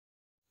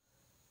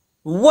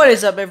What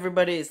is up,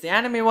 everybody? It's the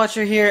Anime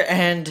Watcher here,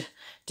 and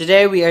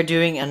today we are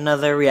doing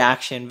another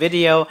reaction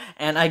video.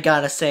 And I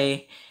gotta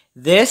say,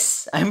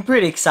 I'm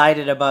pretty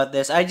excited about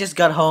this. I just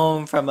got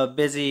home from a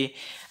busy,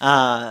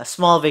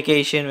 small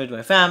vacation with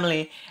my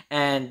family,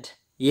 and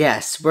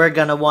yes, we're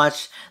gonna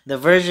watch the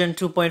version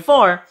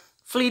 2.4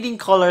 Fleeting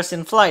Colors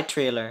in Flight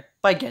trailer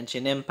by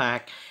Genshin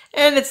Impact.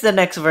 And it's the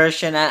next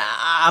version, and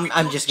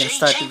I'm just gonna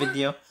start the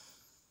video.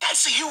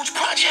 That's a huge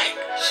project.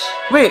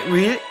 Wait,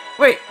 really?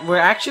 Wait, we're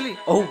actually...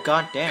 Oh,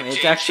 god damn,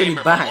 it's actually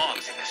back.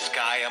 Belongs in the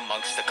sky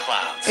amongst the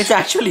clouds. It's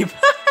actually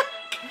back.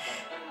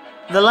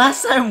 The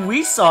last time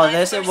we saw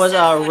this, it was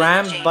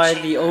rammed by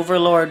the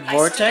Overlord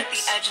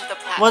Vortex.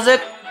 Was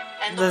it?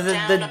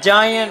 The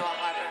giant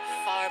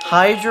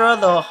Hydra?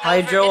 The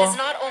Hydra?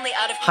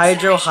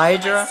 Hydra?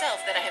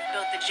 That I have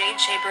built the Jade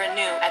Chamber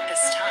anew at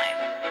this time.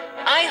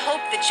 I hope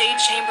the Jade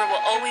Chamber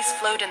will always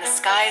float in the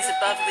skies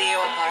above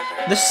Leo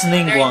Harbor. This is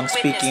NINGGUANG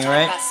speaking,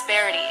 right?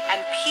 Prosperity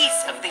and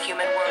peace of the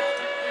human world.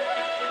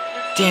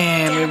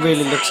 Damn, it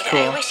really looks cool.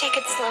 I wish I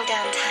could slow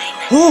down time.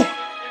 Oh!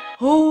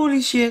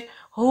 Holy shit!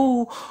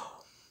 Oh!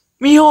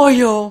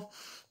 Mihoyo!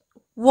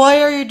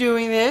 Why are you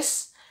doing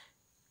this?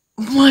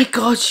 Oh my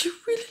god, she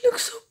really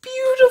looks so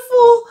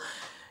beautiful!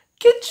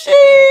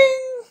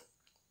 Ka-ching!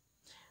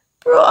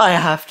 Bro, I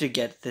have to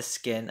get this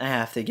skin. I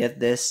have to get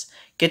this.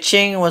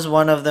 Ka-ching was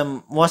one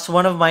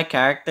of my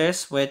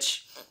characters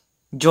which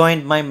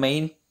joined my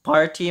main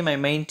party, my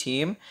main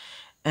team.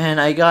 And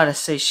I gotta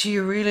say, she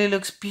really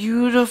looks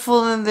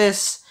beautiful in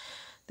this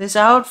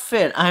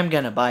outfit. I'm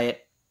gonna buy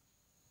it.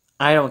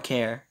 I don't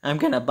care. I'm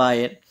gonna buy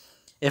it.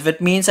 If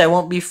it means I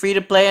won't be free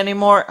to play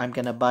anymore, I'm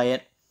gonna buy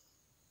it.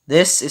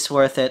 This is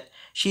worth it.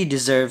 She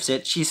deserves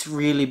it. She's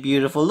really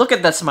beautiful. Look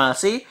at that smile,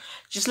 see?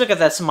 Just look at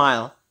that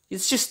smile.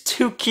 It's just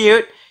too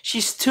cute.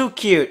 She's too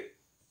cute.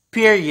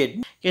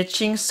 Period.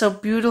 Ka-ching's so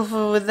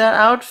beautiful with that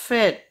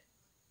outfit.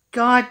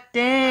 God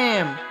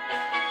damn.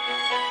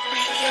 I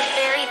feel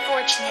very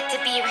fortunate to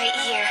be right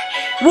here.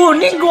 Whoa,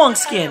 NINGGUANG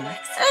skin!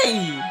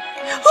 Hey!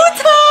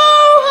 Hutao!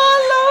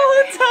 Hello,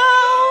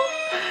 Hutao!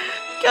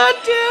 God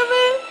damn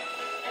it!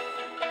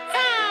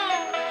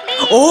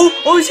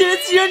 Oh shit,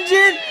 it's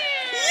Yunjin!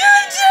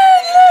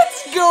 Yunjin!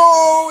 Let's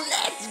go!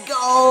 Let's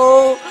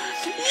go!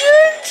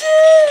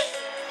 Yunjin!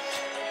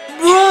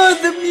 Bro,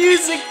 the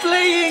music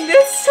playing,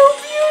 that's so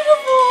beautiful!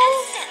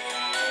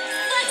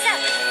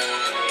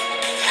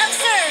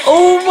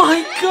 Oh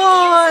my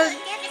god!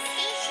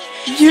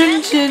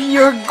 Yunjin,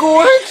 you're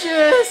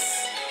gorgeous!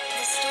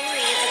 The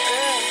story of a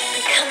girl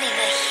becoming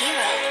a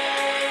hero.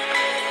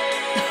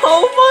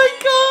 Oh my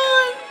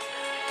god!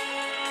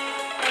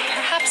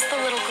 Perhaps the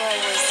little girl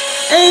was...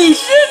 Hey,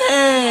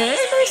 Shenhe!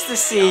 Nice to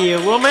see you,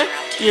 woman.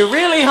 You're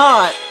really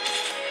hot.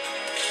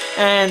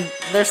 And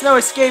there's no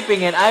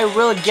escaping it. I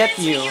will get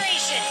you.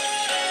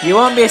 You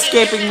won't be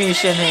escaping me,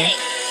 Shenhe.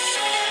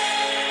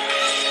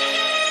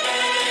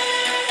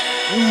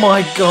 Oh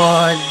my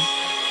god.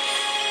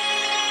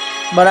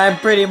 But I'm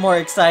pretty more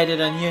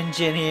excited on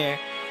Yunjin here.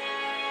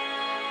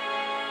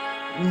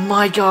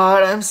 My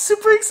god, I'm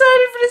super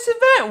excited for this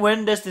event.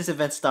 When does this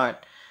event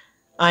start?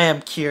 I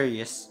am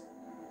curious.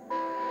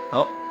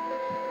 Oh.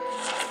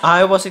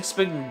 I was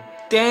expecting...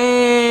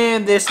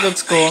 Damn, this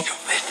looks cool.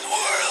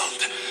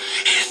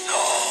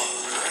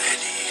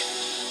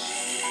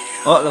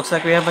 Oh, it looks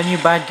like we have a new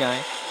bad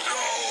guy.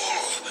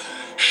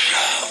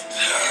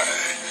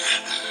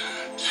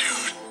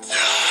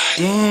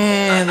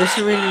 Damn, this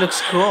really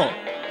looks cool.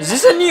 Is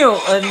this a new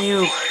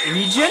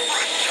region?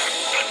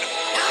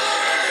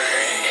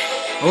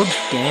 Oh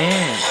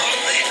damn.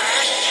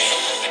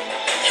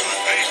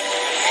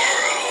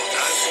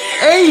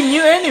 Hey,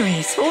 new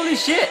enemies! Holy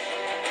shit!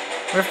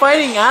 We're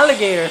fighting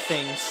alligator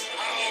things.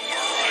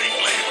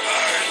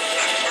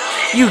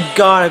 You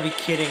gotta be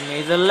kidding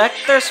me. The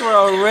Lectors were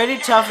already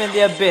tough in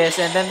the Abyss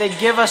and then they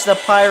give us the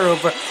Pyro.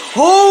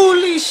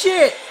 Holy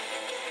shit!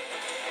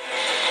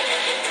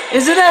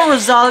 Isn't that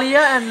Rosalia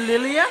and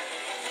Lilia?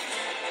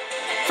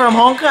 From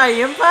Honkai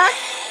Impact?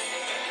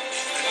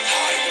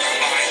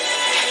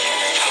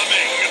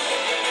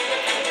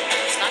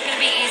 It's not going to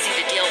be easy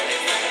to deal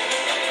with.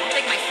 I don't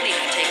think my fleet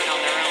can take it on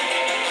their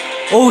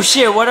own. Oh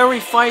shit, what are we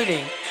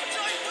fighting?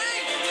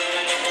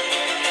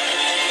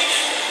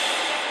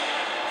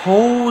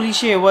 Holy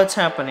shit, what's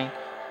happening?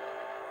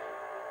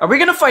 Are we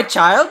gonna fight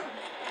Child?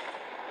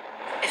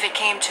 If it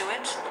came to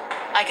it,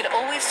 I could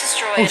always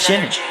destroy Oh, another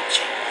shit. Jade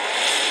Chamber.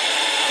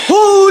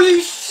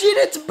 Holy shit,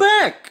 it's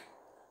back!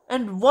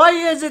 And why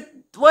is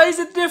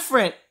it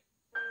different?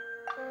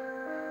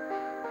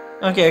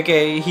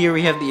 Okay, here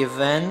we have the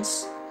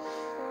events.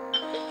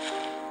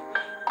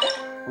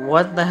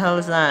 What the hell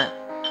is that?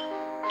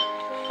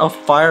 Oh,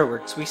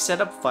 fireworks. We set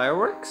up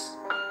fireworks?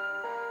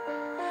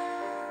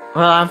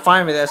 Well, I'm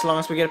fine with it as long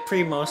as we get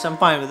primos. I'm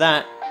fine with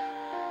that.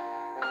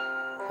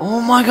 Oh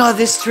my god,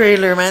 this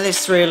trailer, man,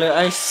 this trailer.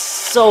 I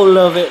so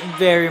love it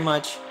very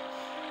much.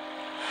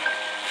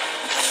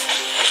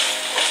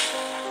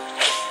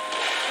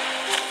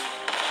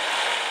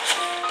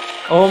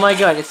 Oh my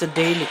god, it's a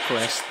daily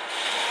quest.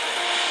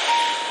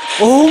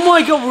 Oh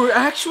my god, we're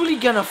actually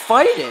gonna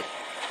fight it.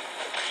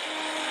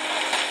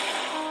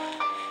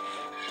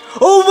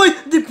 Oh my,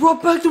 they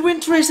brought back the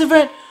Wind Race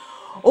event.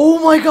 Oh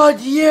my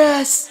god,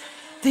 yes.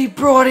 They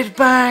brought it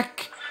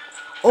back.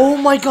 Oh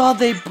my god,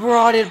 they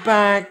brought it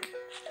back.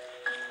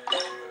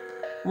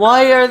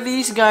 Why are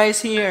these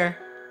guys here?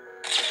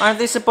 Aren't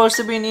they supposed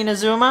to be in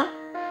Inazuma?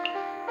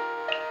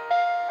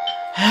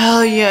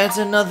 Hell yeah, it's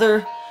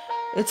another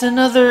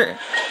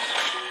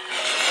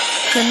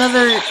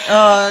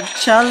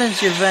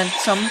challenge event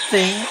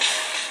something.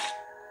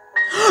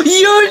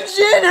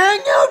 Yunjin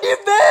Hangout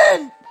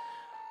event!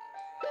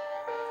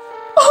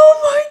 Oh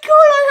my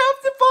god, I have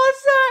to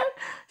pause that!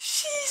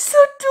 She's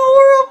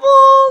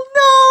adorable!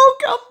 No,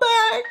 come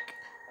back!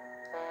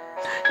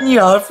 New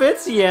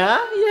outfits, yeah,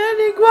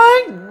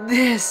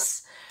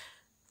 NINGGUANG.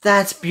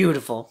 That's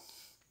beautiful.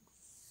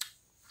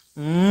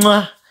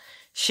 Mwah.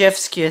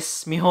 Chef's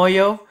kiss,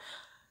 Mihoyo.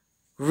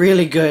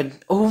 Really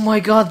good. Oh my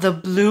god, the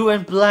blue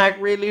and black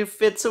really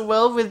fits so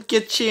well with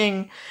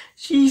KEQING.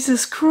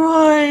 Jesus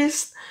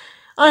Christ.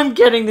 I'm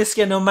getting this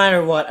skin no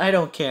matter what. I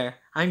don't care.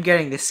 I'm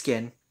getting this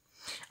skin.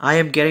 I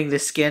am getting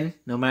this skin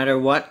no matter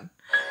what.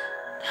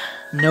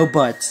 No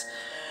buts.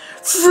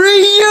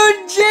 Free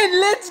Yunjin!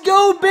 Let's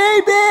go,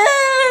 baby!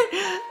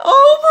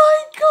 Oh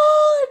my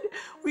god!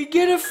 We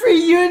get a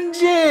free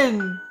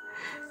Yunjin!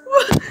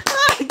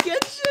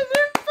 Genshin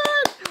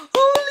Impact!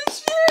 Holy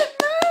shit,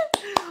 man!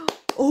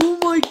 Oh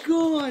my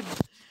god!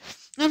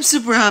 I'm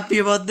super happy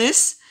about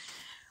this.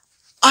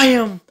 I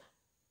am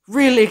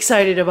really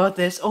excited about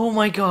this. Oh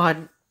my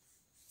god.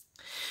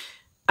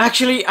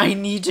 Actually, I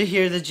need to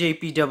hear the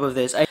JP dub of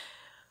this.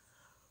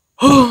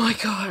 Oh my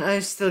god, I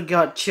still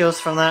got chills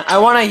from that. I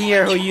want to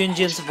hear who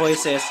Yunjin's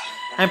voice is.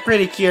 I'm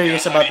pretty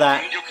curious about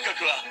that.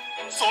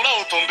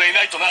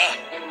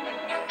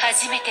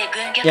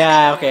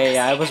 Yeah, okay,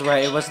 yeah, I was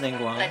right. It was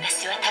NINGGUANG.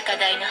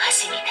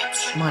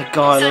 My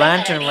god,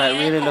 Lantern Rat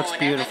really looks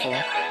beautiful.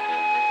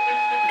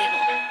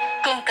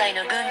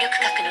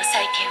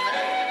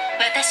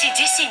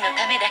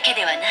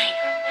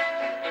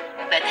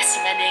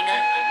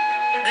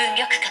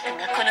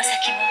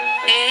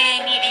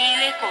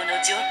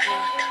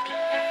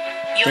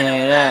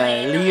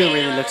 Yeah, Leo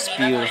really looks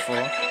beautiful.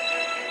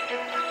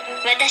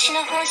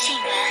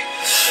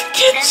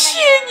 KEQING,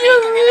 you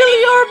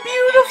really are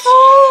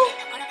beautiful!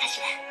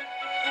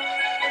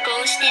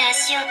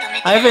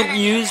 I haven't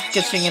used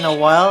KEQING in a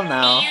while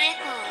now.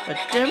 But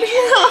damn it,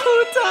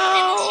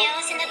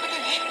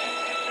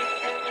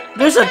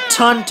 there's a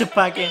ton to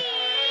pack in.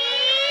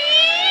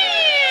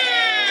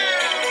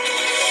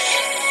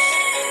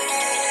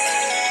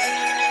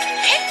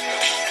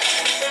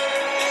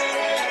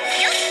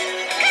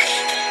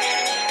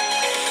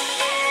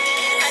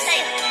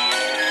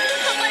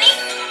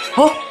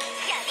 Oh!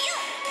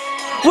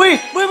 Wait,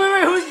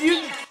 who's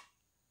Yun?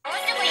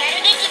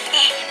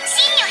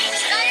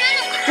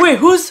 Wait,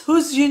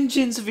 who's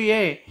Yunjin's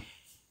VA?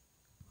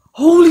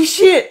 Holy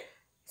shit!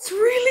 It's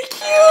really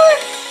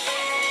cute!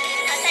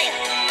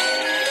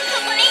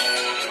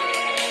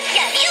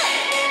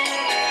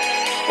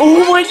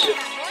 Oh my god!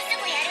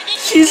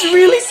 She's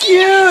really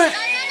cute!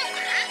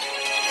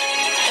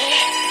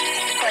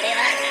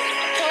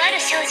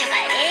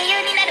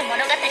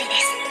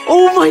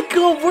 Oh my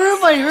god, where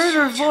have I heard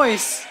her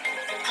voice?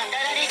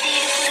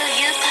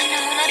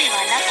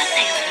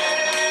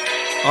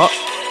 Oh,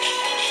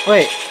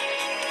 wait.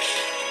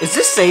 Is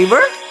this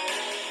Saber?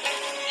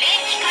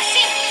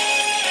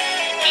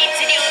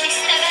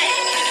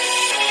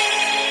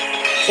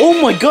 Oh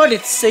my god,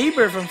 it's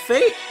Saber from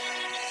Fate.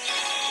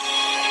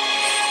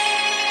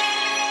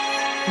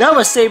 That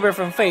was Saber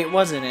from Fate,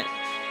 wasn't it?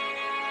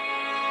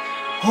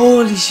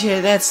 Holy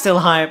shit, that's still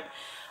hype.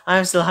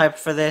 I'm still hyped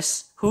for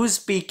this. Who's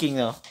speaking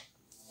though?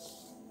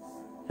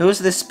 Who's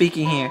this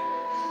speaking here?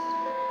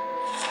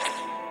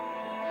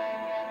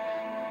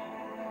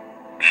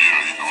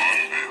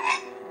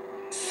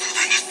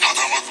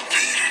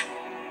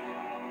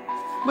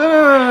 Wait,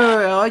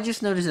 I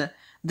just noticed that.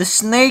 The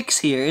snake's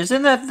here.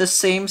 Isn't that the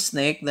same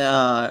snake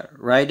that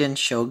Raiden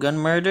Shogun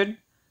murdered?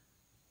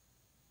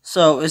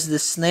 So, is the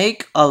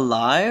snake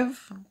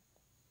alive?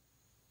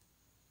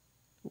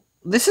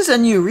 This is a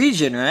new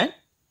region, right?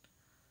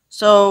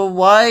 So,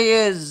 why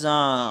is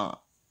the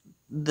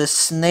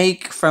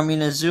snake from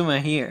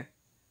Inazuma here?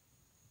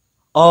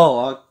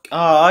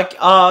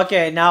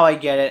 Okay, now I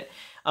get it.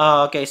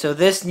 Okay, so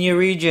this new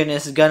region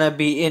is gonna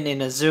be in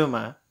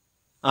Inazuma.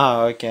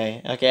 Oh,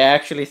 okay. I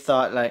actually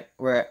thought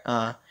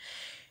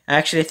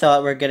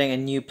we're getting a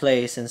new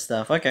place and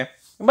stuff. Okay.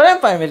 But I'm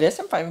fine with this.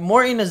 I'm fine with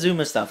more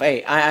Inazuma stuff.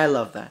 Hey, I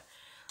love that.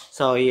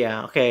 So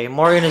yeah, okay,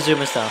 more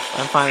Inazuma stuff.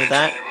 I'm fine with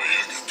that.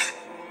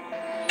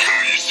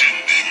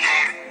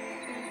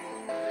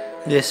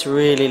 This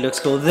really looks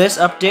cool. This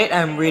update,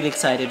 I'm really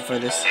excited for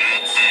this.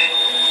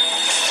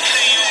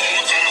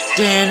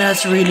 Damn,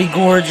 that's really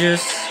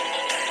gorgeous.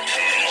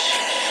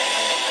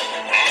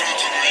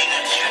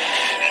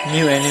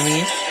 New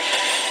enemies.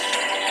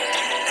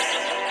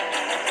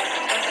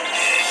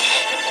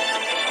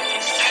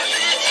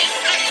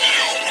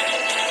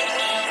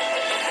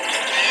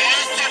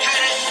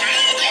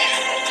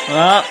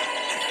 Well,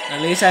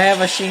 at least I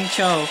have a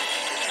Xingqiu.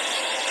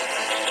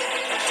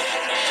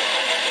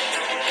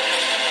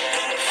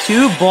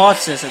 Two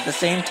bosses at the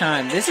same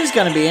time. This is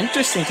gonna be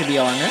interesting, to be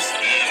honest.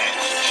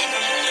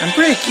 I'm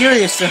pretty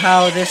curious to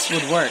how this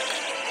would work.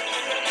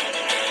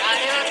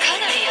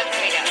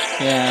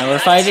 Yeah, we're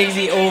fighting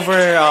the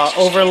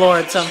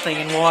overlord something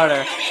in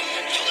water.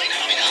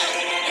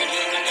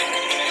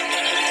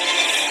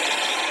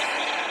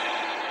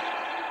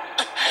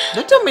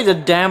 Don't tell me the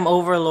damn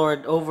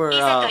overlord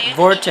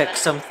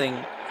vortex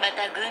something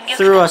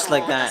threw us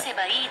like that.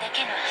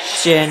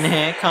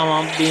 Shenhe, come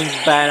on, being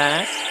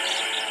badass.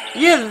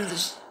 Yeah,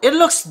 it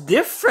looks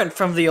different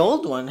from the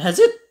old one. Has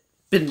it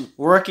been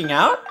working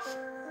out?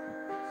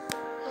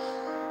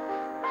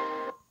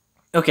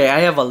 Okay, I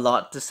have a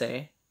lot to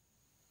say.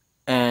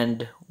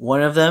 And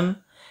one of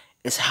them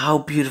is how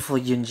beautiful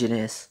Yunjin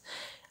is.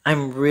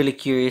 I'm really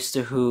curious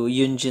to who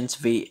Yunjin's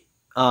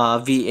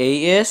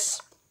VA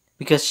is,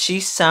 because she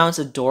sounds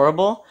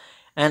adorable,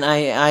 and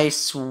I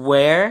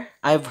swear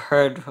I've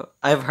heard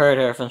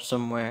her from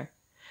somewhere.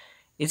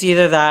 It's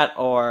either that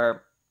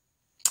or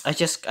I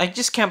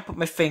just can't put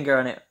my finger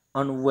on it,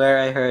 on where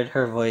I heard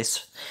her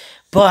voice.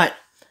 But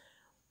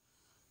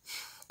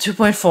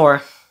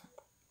 2.4,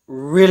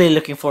 really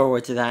looking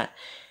forward to that.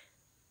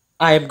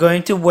 I am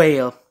going to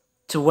wail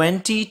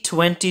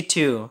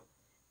 2022.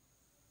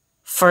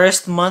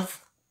 First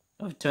month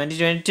of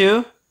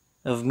 2022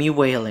 of me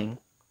wailing.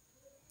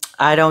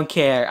 I don't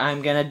care.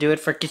 I'm gonna do it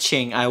for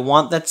KEQING. I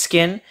want that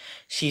skin.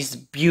 She's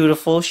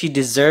beautiful. She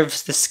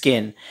deserves the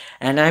skin.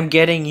 And I'm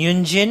getting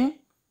Yunjin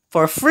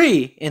for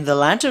free in the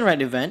Lantern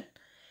Rite event.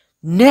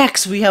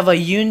 Next, we have a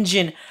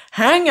Yunjin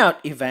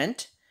Hangout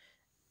event.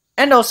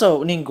 And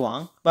also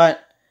NINGGUANG.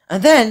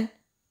 And then,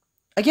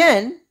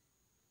 again,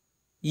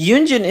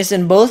 Yunjin is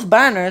in both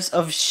banners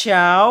of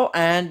Xiao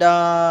and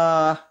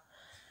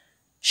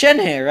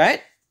Shenhe,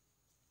 right?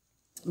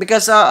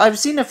 Because I've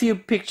seen a few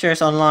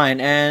pictures online,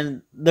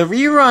 and the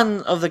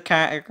rerun of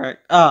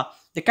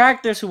the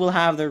characters who will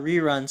have the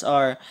reruns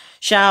are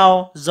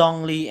Xiao,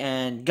 Zhongli,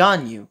 and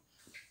Ganyu.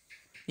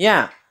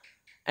 Yeah,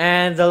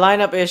 and the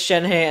lineup is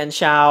Shenhe and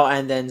Xiao,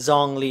 and then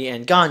Zhongli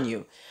and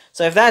Ganyu.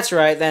 So if that's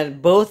right,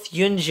 then both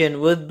Yunjin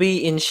would be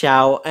in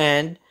Xiao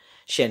and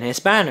Shenhe's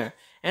banner.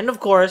 And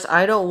of course,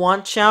 I don't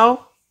want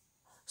Xiao,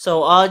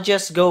 so I'll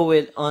just go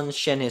with on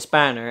Shenhe's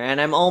banner. And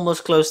I'm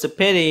almost close to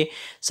pity,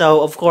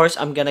 so of course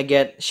I'm gonna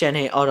get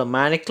Shenhe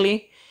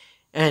automatically.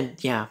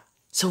 And yeah,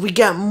 so we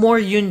got more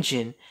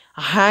Yunjin,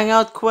 a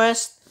hangout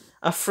quest,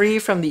 a free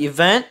from the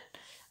event,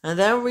 and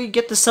then we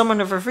get the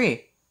summoner for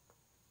free.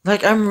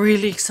 Like, I'm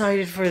really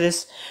excited for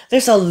this.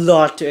 There's a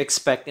lot to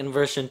expect in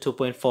version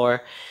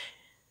 2.4.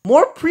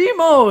 More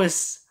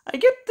primos! I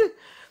get the...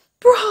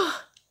 Bruh!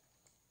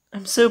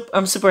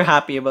 I'm super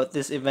happy about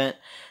this event.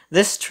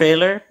 This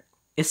trailer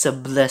is a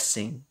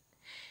blessing.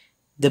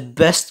 The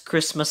best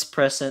Christmas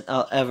present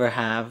I'll ever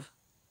have.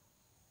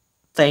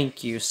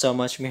 Thank you so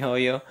much,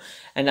 MiHoYo.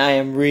 And I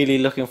am really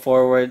looking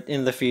forward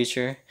in the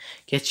future.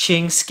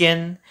 KEQING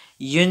skin,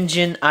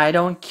 Yunjin, I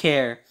don't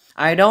care.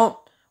 I don't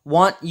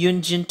want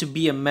Yunjin to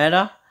be a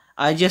meta.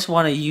 I just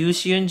want to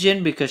use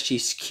Yunjin because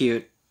she's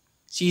cute.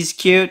 She's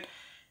cute.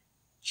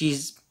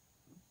 She's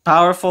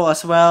powerful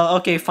as well.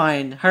 Okay,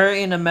 fine. Her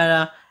in a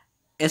meta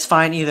is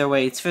fine either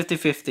way. It's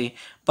 50-50.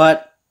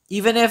 But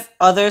even if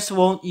others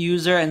won't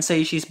use her and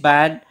say she's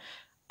bad,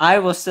 I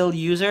will still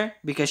use her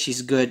because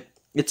she's good.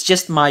 It's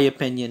just my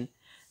opinion.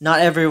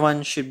 Not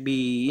everyone should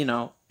be,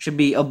 should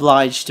be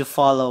obliged to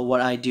follow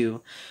what I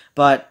do.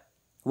 But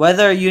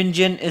whether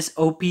Yunjin is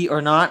OP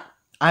or not,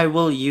 I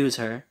will use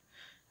her.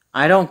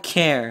 I don't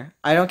care.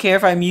 I don't care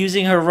if I'm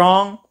using her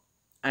wrong.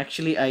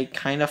 Actually, I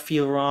kind of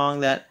feel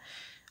bad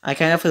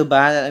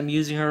that I'm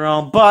using her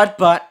wrong.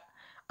 But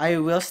I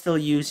will still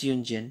use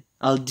Yunjin.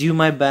 I'll do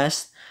my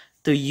best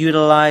to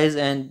utilize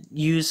and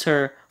use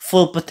her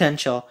full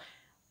potential.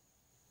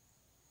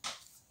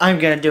 I'm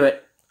gonna do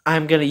it.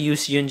 I'm gonna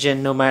use Yunjin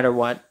no matter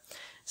what.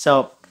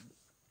 So,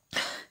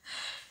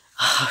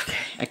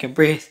 okay, I can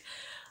breathe.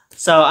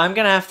 So, I'm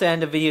gonna have to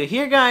end the video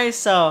here, guys.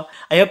 So,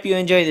 I hope you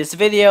enjoyed this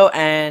video,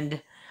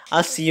 and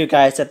I'll see you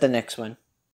guys at the next one.